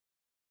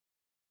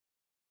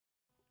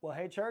Well,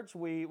 hey, church,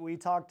 we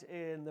talked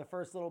in the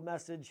first little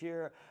message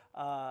here,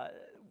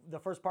 the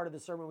first part of the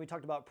sermon, we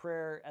talked about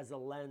prayer as a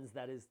lens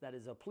that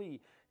is a plea.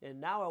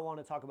 And now I want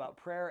to talk about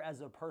prayer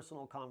as a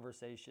personal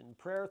conversation,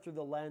 prayer through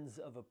the lens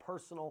of a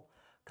personal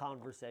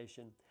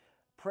conversation.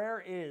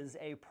 Prayer is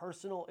a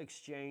personal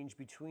exchange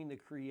between the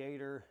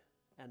Creator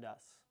and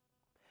us.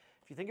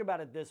 If you think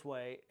about it this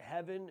way,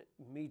 heaven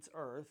meets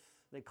earth.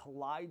 They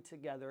collide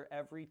together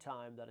every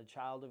time that a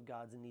child of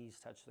God's knees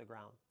touch the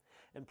ground.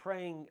 And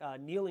praying,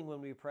 kneeling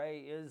when we pray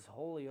is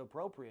wholly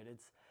appropriate.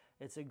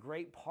 It's a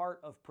great part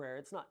of prayer.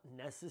 It's not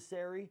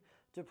necessary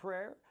to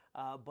prayer,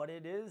 but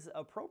it is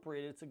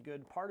appropriate. It's a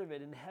good part of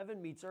it. And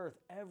heaven meets earth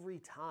every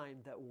time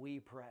that we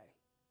pray.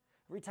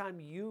 Every time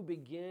you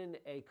begin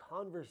a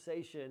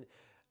conversation,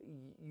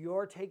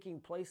 you're taking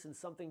place in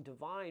something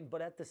divine,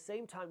 but at the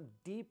same time,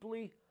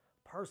 deeply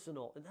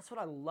personal. And that's what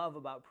I love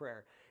about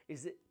prayer,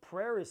 is that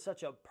prayer is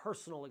such a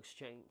personal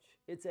exchange.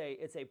 It's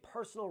a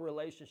personal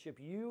relationship.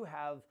 You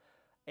have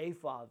a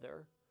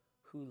Father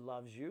who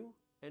loves you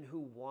and who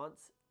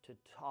wants to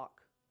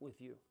talk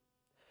with you.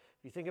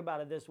 If you think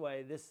about it this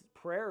way, this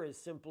prayer is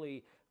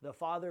simply the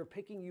Father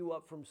picking you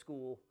up from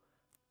school,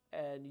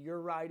 and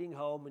you're riding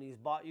home, and he's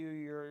bought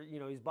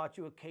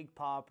you a cake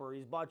pop, or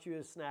he's bought you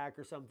a snack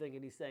or something,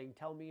 and he's saying,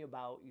 "Tell me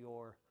about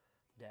your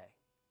day."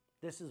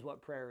 This is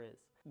what prayer is.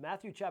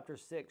 Matthew chapter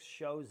 6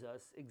 shows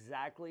us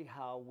exactly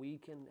how we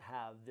can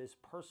have this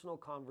personal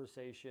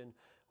conversation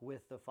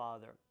with the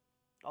Father.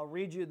 I'll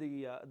read you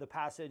the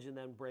passage and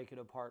then break it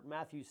apart.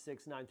 Matthew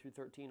 6, 9 through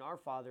 13. Our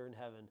Father in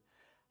heaven,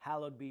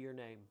 hallowed be your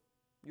name.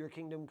 Your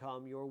kingdom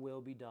come, your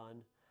will be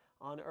done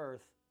on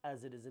earth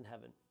as it is in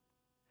heaven.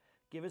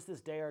 Give us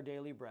this day our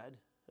daily bread,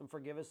 and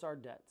forgive us our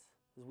debts,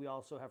 as we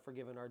also have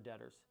forgiven our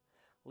debtors.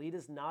 Lead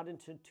us not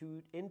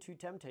into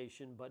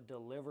temptation, but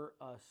deliver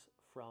us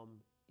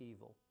from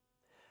evil.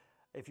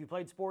 If you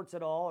played sports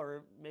at all,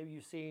 or maybe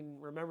you've seen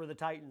Remember the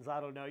Titans,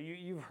 I don't know,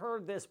 you've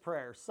heard this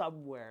prayer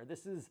somewhere.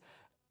 This is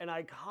an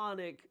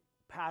iconic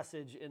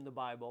passage in the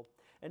Bible,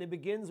 and it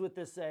begins with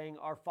this saying,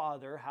 "Our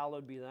Father,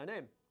 hallowed be thy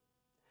name."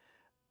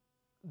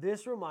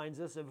 This reminds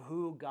us of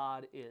who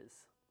God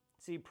is.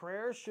 See,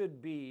 prayer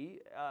should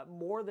be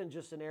more than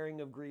just an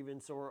airing of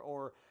grievances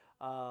or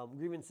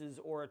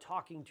a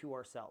talking to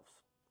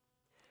ourselves.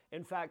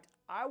 In fact,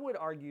 I would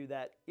argue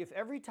that if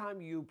every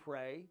time you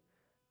pray,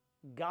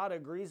 God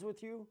agrees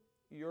with you,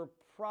 you're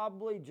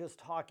probably just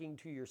talking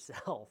to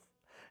yourself.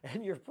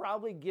 And you're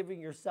probably giving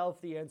yourself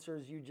the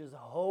answers you just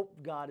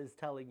hope God is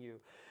telling you.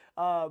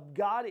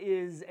 God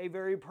is a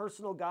very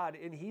personal God,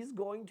 and He's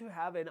going to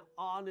have an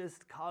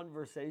honest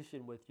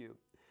conversation with you.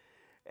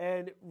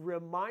 And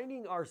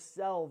reminding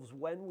ourselves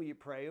when we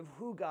pray of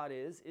who God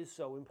is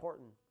so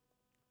important.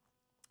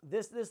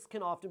 This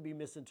can often be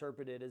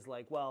misinterpreted as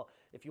like, well,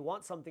 if you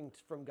want something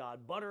from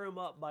God, butter Him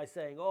up by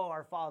saying, "Oh,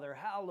 our Father,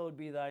 hallowed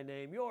be thy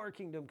name, your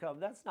kingdom come."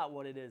 That's not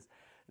what it is.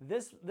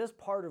 This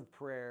part of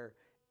prayer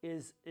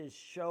is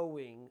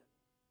showing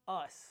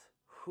us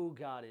who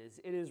God is.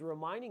 It is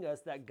reminding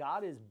us that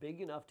God is big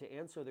enough to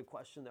answer the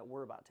question that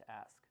we're about to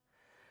ask.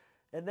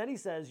 And then he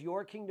says,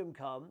 "Your kingdom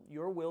come,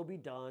 your will be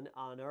done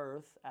on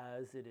earth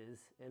as it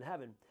is in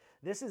heaven."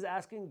 This is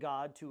asking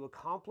God to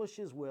accomplish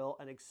His will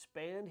and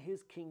expand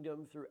His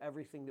kingdom through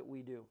everything that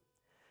we do.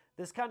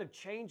 This kind of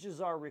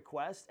changes our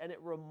request, and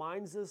it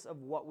reminds us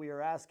of what we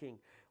are asking.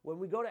 When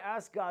we go to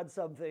ask God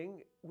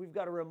something, we've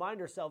got to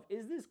remind ourselves,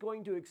 is this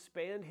going to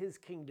expand His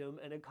kingdom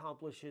and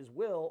accomplish His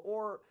will,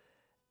 or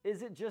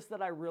is it just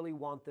that I really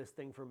want this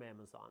thing from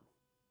Amazon?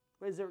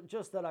 Is it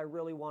just that I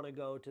really want to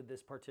go to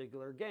this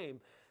particular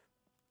game?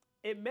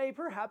 It may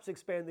perhaps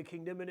expand the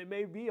kingdom, and it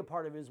may be a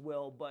part of His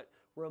will, but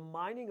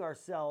reminding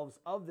ourselves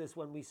of this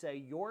when we say,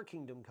 "Your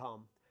kingdom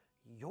come,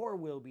 your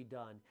will be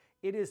done."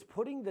 It is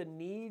putting the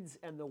needs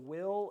and the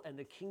will and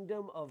the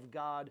kingdom of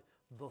God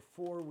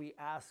before we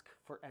ask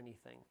for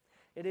anything.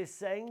 It is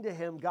saying to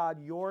Him, "God,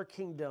 your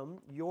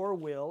kingdom, your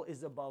will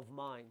is above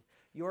mine.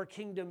 Your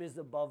kingdom is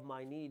above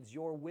my needs.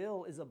 Your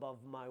will is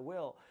above my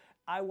will.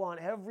 I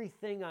want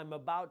everything I'm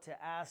about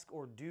to ask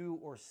or do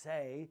or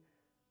say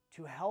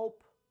to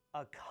help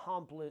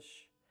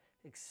accomplish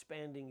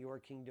expanding your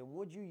kingdom.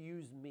 Would you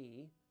use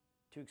me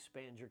to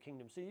expand your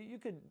kingdom?" So you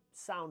could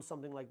sound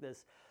something like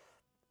this: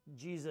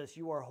 "Jesus,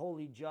 you are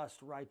holy,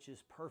 just,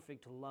 righteous,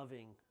 perfect,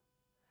 loving.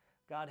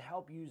 God,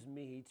 help use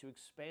me to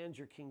expand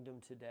your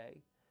kingdom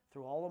today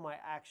through all of my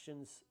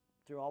actions,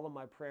 through all of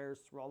my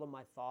prayers, through all of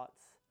my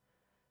thoughts.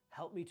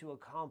 Help me to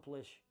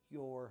accomplish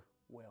your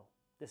will."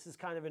 This is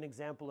kind of an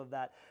example of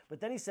that.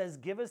 But then he says,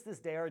 "Give us this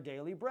day our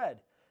daily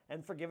bread,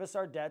 and forgive us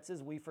our debts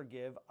as we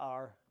forgive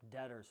our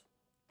debtors."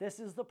 This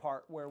is the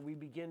part where we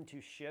begin to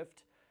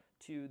shift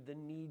to the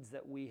needs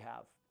that we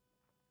have,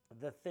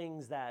 the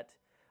things that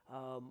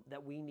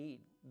we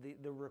need,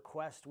 the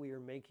request we are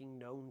making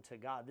known to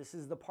God. This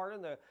is the part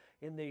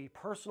in the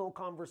personal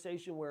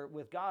conversation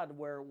with God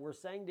where we're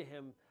saying to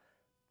Him,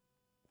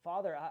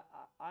 "Father,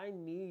 I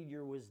need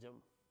your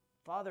wisdom.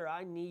 Father,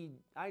 I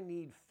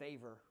need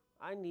favor.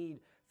 I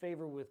need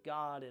favor with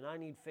God, and I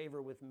need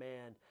favor with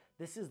man."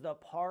 This is the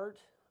part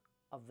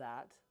of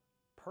that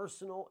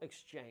personal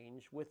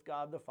exchange with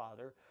God the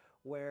Father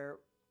where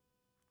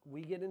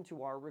we get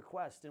into our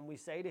request and we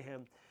say to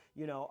him,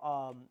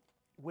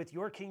 with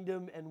your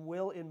kingdom and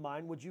will in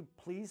mind, would you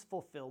please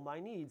fulfill my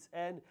needs?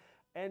 And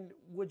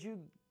would you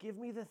give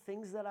me the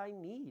things that I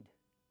need?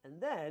 And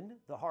then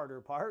the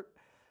harder part,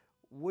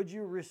 would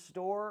you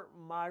restore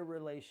my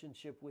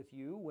relationship with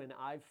you when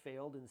I've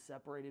failed and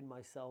separated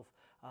myself,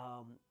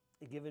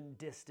 given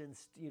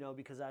distance,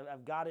 because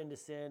I've got into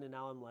sin and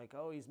now I'm like,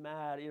 oh, he's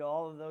mad,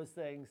 all of those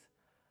things.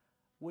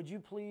 Would you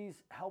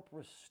please help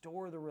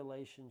restore the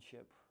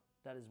relationship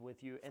that is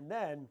with you? And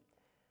then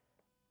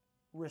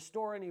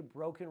restore any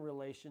broken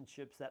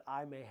relationships that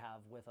I may have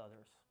with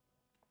others.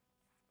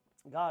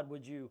 God,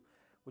 would you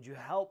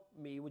help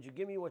me? Would you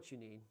give me what you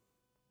need?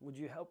 Would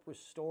you help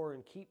restore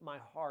and keep my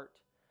heart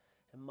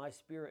and my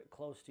spirit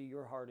close to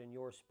your heart and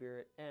your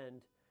spirit?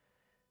 And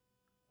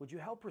would you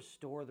help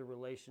restore the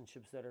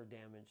relationships that are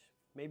damaged?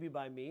 Maybe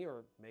by me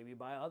or maybe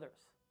by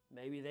others.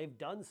 Maybe they've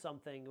done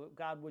something.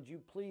 God, would you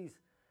please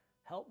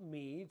help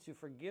me to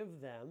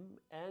forgive them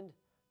and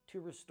to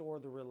restore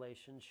the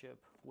relationship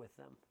with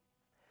them?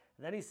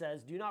 And then he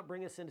says, do not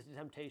bring us into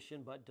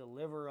temptation, but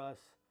deliver us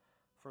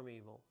from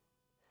evil.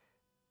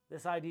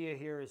 This idea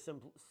here is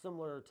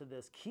similar to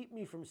this. Keep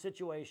me from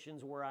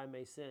situations where I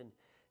may sin.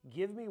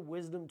 Give me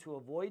wisdom to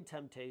avoid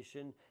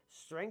temptation,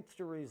 strength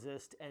to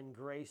resist, and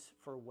grace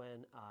for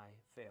when I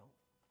fail.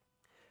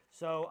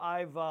 So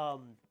I've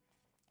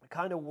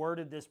kind of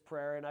worded this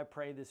prayer, and I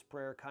pray this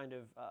prayer kind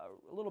of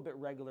a little bit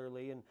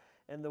regularly.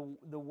 And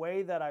the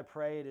way that I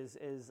pray it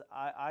is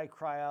I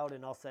cry out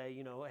and I'll say,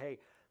 hey,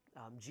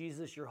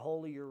 Jesus, you're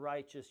holy, you're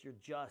righteous, you're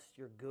just,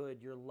 you're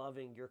good, you're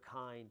loving, you're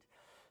kind.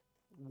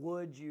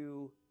 Would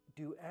you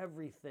do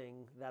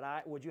everything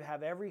would you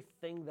have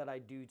everything that I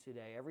do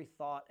today, every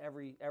thought,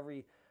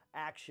 every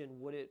action,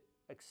 would it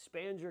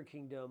expand your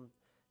kingdom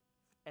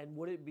and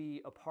would it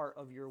be a part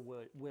of your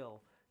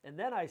will? And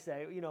then I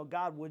say,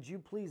 God, would you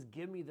please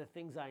give me the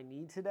things I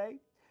need today?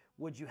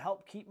 Would you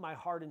help keep my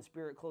heart and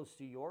spirit close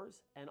to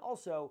yours? And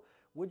also,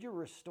 would you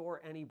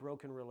restore any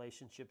broken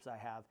relationships I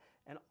have?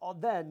 And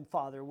then,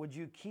 Father, would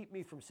you keep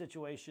me from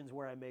situations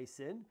where I may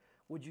sin?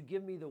 Would you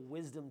give me the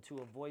wisdom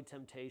to avoid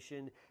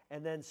temptation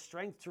and then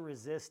strength to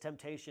resist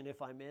temptation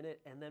if I'm in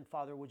it? And then,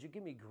 Father, would you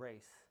give me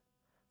grace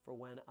for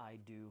when I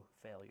do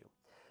fail you?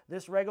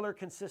 This regular,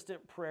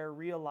 consistent prayer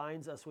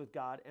realigns us with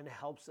God and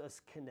helps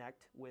us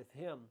connect with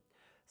Him.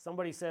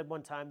 Somebody said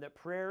one time that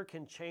prayer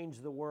can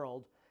change the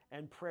world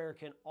and prayer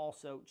can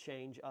also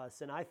change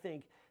us. And I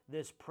think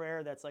this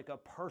prayer that's like a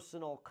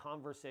personal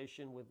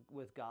conversation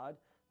with God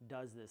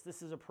does this.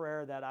 This is a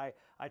prayer that I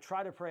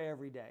try to pray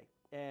every day.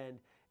 And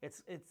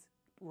it's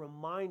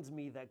reminds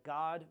me that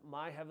God,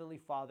 my Heavenly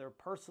Father,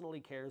 personally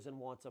cares and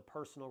wants a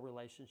personal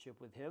relationship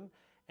with Him.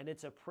 And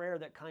it's a prayer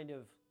that kind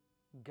of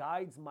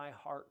guides my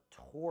heart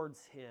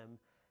towards Him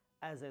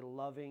as a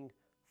loving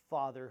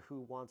Father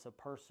who wants a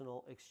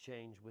personal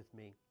exchange with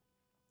me.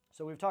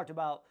 So we've talked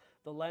about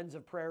the lens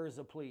of prayer as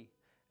a plea.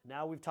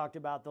 Now we've talked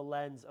about the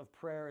lens of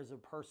prayer as a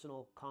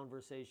personal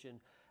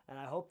conversation. And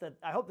I hope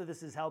that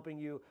this is helping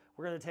you.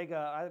 We're going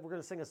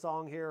to sing a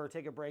song here or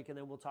take a break, and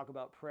then we'll talk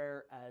about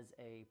prayer as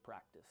a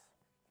practice.